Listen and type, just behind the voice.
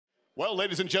Well,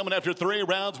 ladies and gentlemen, after 3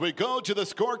 rounds, we go to the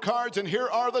scorecards, and here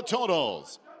are the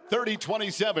totals.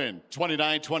 30-27,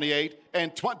 29-28,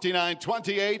 and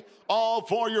 29-28, all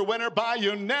for your winner by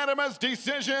unanimous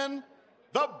decision,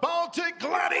 the Baltic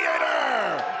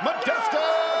Gladiator,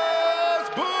 Modestas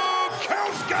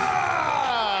Bukauskas!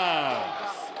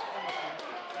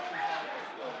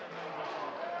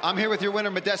 I'm here with your winner,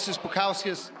 Modestas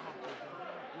Bukauskas.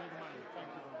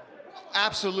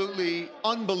 Absolutely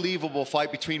unbelievable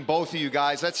fight between both of you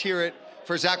guys. Let's hear it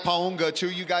for Zac Pauga, too.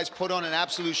 You guys put on an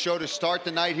absolute show to start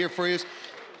the night here for you.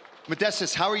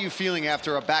 Modestas, how are you feeling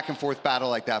after a back-and-forth battle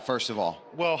like that, first of all?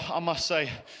 Well, I must say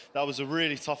that was a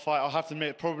really tough fight. I'll have to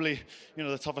admit, probably,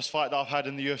 the toughest fight that I've had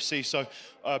in the UFC. So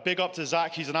big up to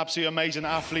Zac. He's an absolutely amazing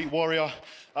athlete, warrior.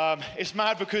 It's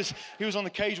mad because he was on the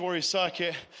Cage Warriors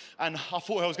circuit, and I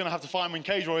thought I was going to have to fight him in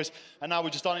Cage Warriors, and now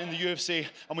we've just done it in the UFC,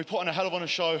 and we put on a hell of a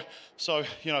show. So,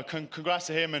 congrats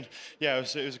to him, and yeah, it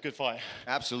was a good fight.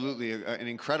 Absolutely, an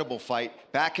incredible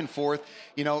fight, back and forth.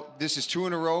 This is 2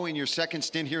 in a row in your second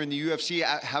stint here in the UFC,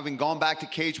 having gone back to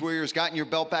Cage Warriors, gotten your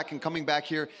belt back, and coming back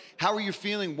here. How are you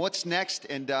feeling? What's next,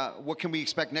 and what can we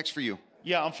expect next for you?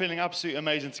 Yeah, I'm feeling absolutely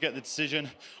amazing to get the decision.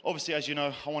 Obviously, as you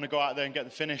know, I want to go out there and get the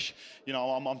finish.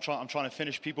 I'm trying to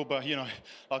finish people, but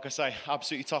like I say,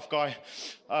 absolutely tough guy.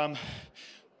 At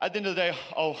the end of the day,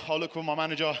 I'll look with my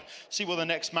manager, see what the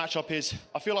next matchup is.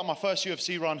 I feel like my first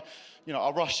UFC run, I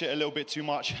rushed it a little bit too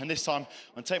much, and this time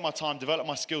I'm gonna take my time, develop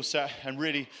my skill set, and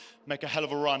really make a hell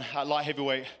of a run at light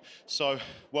heavyweight. So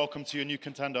welcome to your new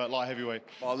contender at light heavyweight.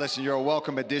 Well, listen, you're a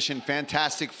welcome addition.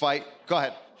 Fantastic fight. Go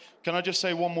ahead. Can I just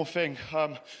say one more thing?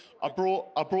 I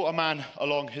brought a man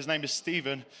along. His name is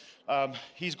Steven.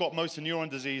 He's got motor neuron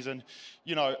disease, and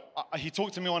he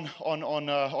talked to me on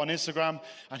Instagram,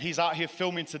 and he's out here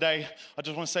filming today. I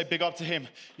just want to say big up to him.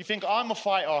 You think I'm a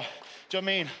fighter? Do you know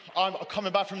what I mean? I'm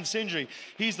coming back from this injury.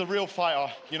 He's the real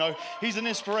fighter. He's an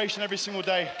inspiration every single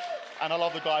day, and I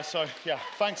love the guy. So yeah,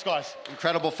 thanks guys.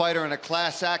 Incredible fighter and a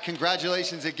class act.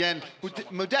 Congratulations again,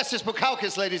 Modestas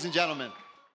Bukauskas, ladies and gentlemen.